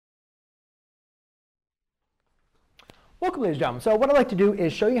Welcome, ladies and gentlemen. So what I'd like to do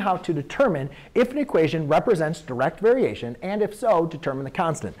is show you how to determine if an equation represents direct variation, and if so, determine the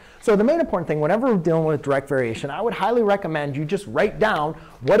constant. So the main important thing, whenever we're dealing with direct variation, I would highly recommend you just write down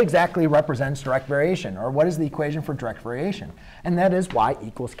what exactly represents direct variation, or what is the equation for direct variation. And that is y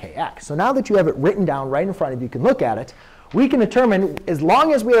equals kx. So now that you have it written down right in front of you, you can look at it. We can determine, as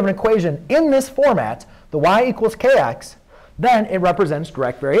long as we have an equation in this format, the y equals kx, then it represents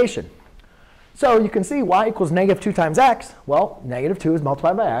direct variation. So you can see y equals -2 times x. Well, -2 is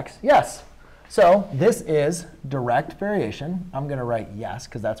multiplied by x. Yes. So this is direct variation. I'm going to write yes,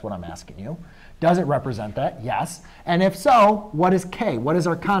 because that's what I'm asking you. Does it represent that? Yes. And if so, what is k? What is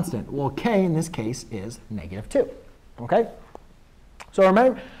our constant? Well, k in this case is -2. OK? So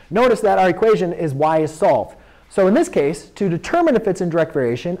remember, notice that our equation is y is solved. So in this case, to determine if it's in direct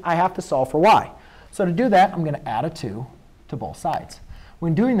variation, I have to solve for y. So to do that, I'm going to add a 2 to both sides.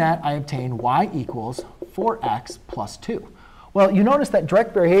 When doing that, I obtain y equals 4x plus 2. Well, you notice that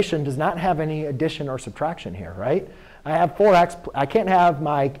direct variation does not have any addition or subtraction here, right? I have 4x. I can't have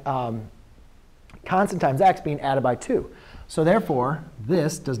my constant times x being added by 2. So therefore,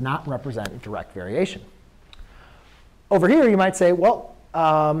 this does not represent direct variation. Over here, you might say, well,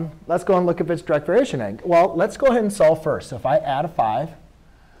 let's go and look if it's direct variation. Well, let's go ahead and solve first. So if I add a 5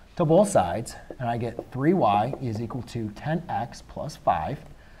 to both sides, and I get 3y is equal to 10x plus 5,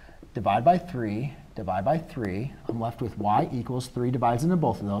 divide by 3, divide by 3. I'm left with y equals 3 divides into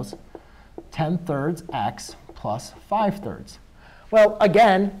both of those, 10/3 x plus 5/3. Well,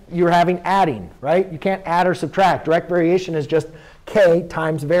 again, you're having adding, right? You can't add or subtract. Direct variation is just k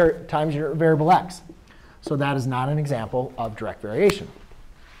times your variable x. So that is not an example of direct variation.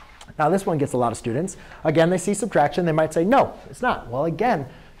 Now, this one gets a lot of students. Again, they see subtraction. They might say, no, it's not. Well, again,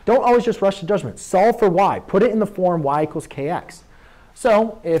 don't always just rush to judgment. Solve for y. Put it in the form y equals kx.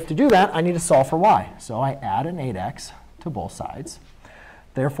 So if to do that, I need to solve for y. So I add an 8x to both sides.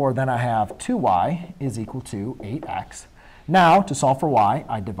 Therefore, then I have 2y is equal to 8x. Now, to solve for y,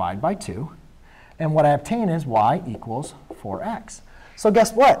 I divide by 2. And what I obtain is y equals 4x. So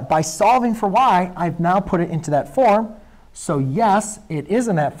guess what? By solving for y, I've now put it into that form. So yes, it is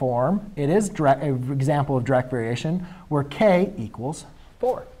in that form. It is an example of direct variation where k equals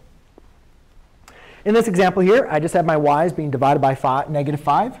 4. In this example here, I just have my y's being divided by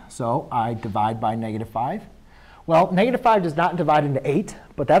 -5. So I divide by -5. Well, -5 does not divide into 8,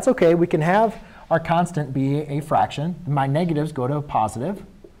 but that's OK. We can have our constant be a fraction. My negatives go to a positive.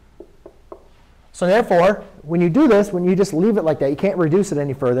 So therefore, when you do this, when you just leave it like that, you can't reduce it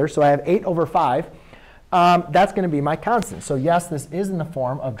any further. So I have 8 over 5. That's going to be my constant. So yes, this is in the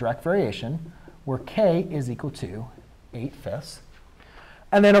form of direct variation, where k is equal to 8/5.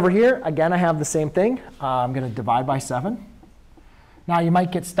 And then over here, again, I have the same thing. I'm going to divide by 7. Now, you might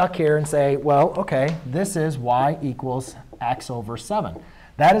get stuck here and say, well, OK, this is y equals x over 7.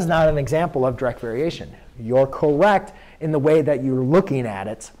 That is not an example of direct variation. You're correct in the way that you're looking at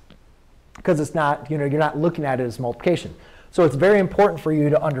it, because it's not, you're not looking at it as multiplication. So it's very important for you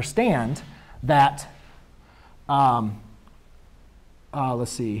to understand that,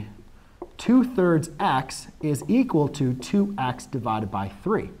 let's see, 2/3 x is equal to 2x divided by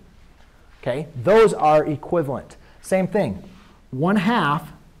 3. OK, those are equivalent. Same thing.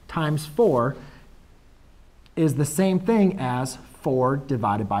 1/2 times 4 is the same thing as 4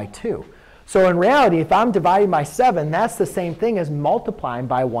 divided by 2. So in reality, if I'm dividing by 7, that's the same thing as multiplying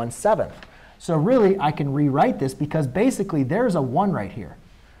by 1/7. So really, I can rewrite this, because basically, there's a 1 right here,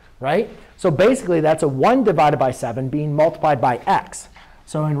 right? So basically, that's a 1 divided by 7 being multiplied by x.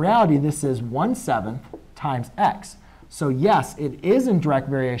 So in reality, this is 1/7 times x. So yes, it is in direct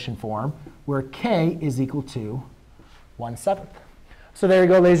variation form, where k is equal to 1/7. So there you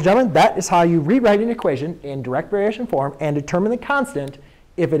go, ladies and gentlemen. That is how you rewrite an equation in direct variation form and determine the constant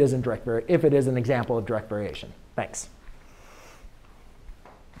if it is an example of direct variation. Thanks.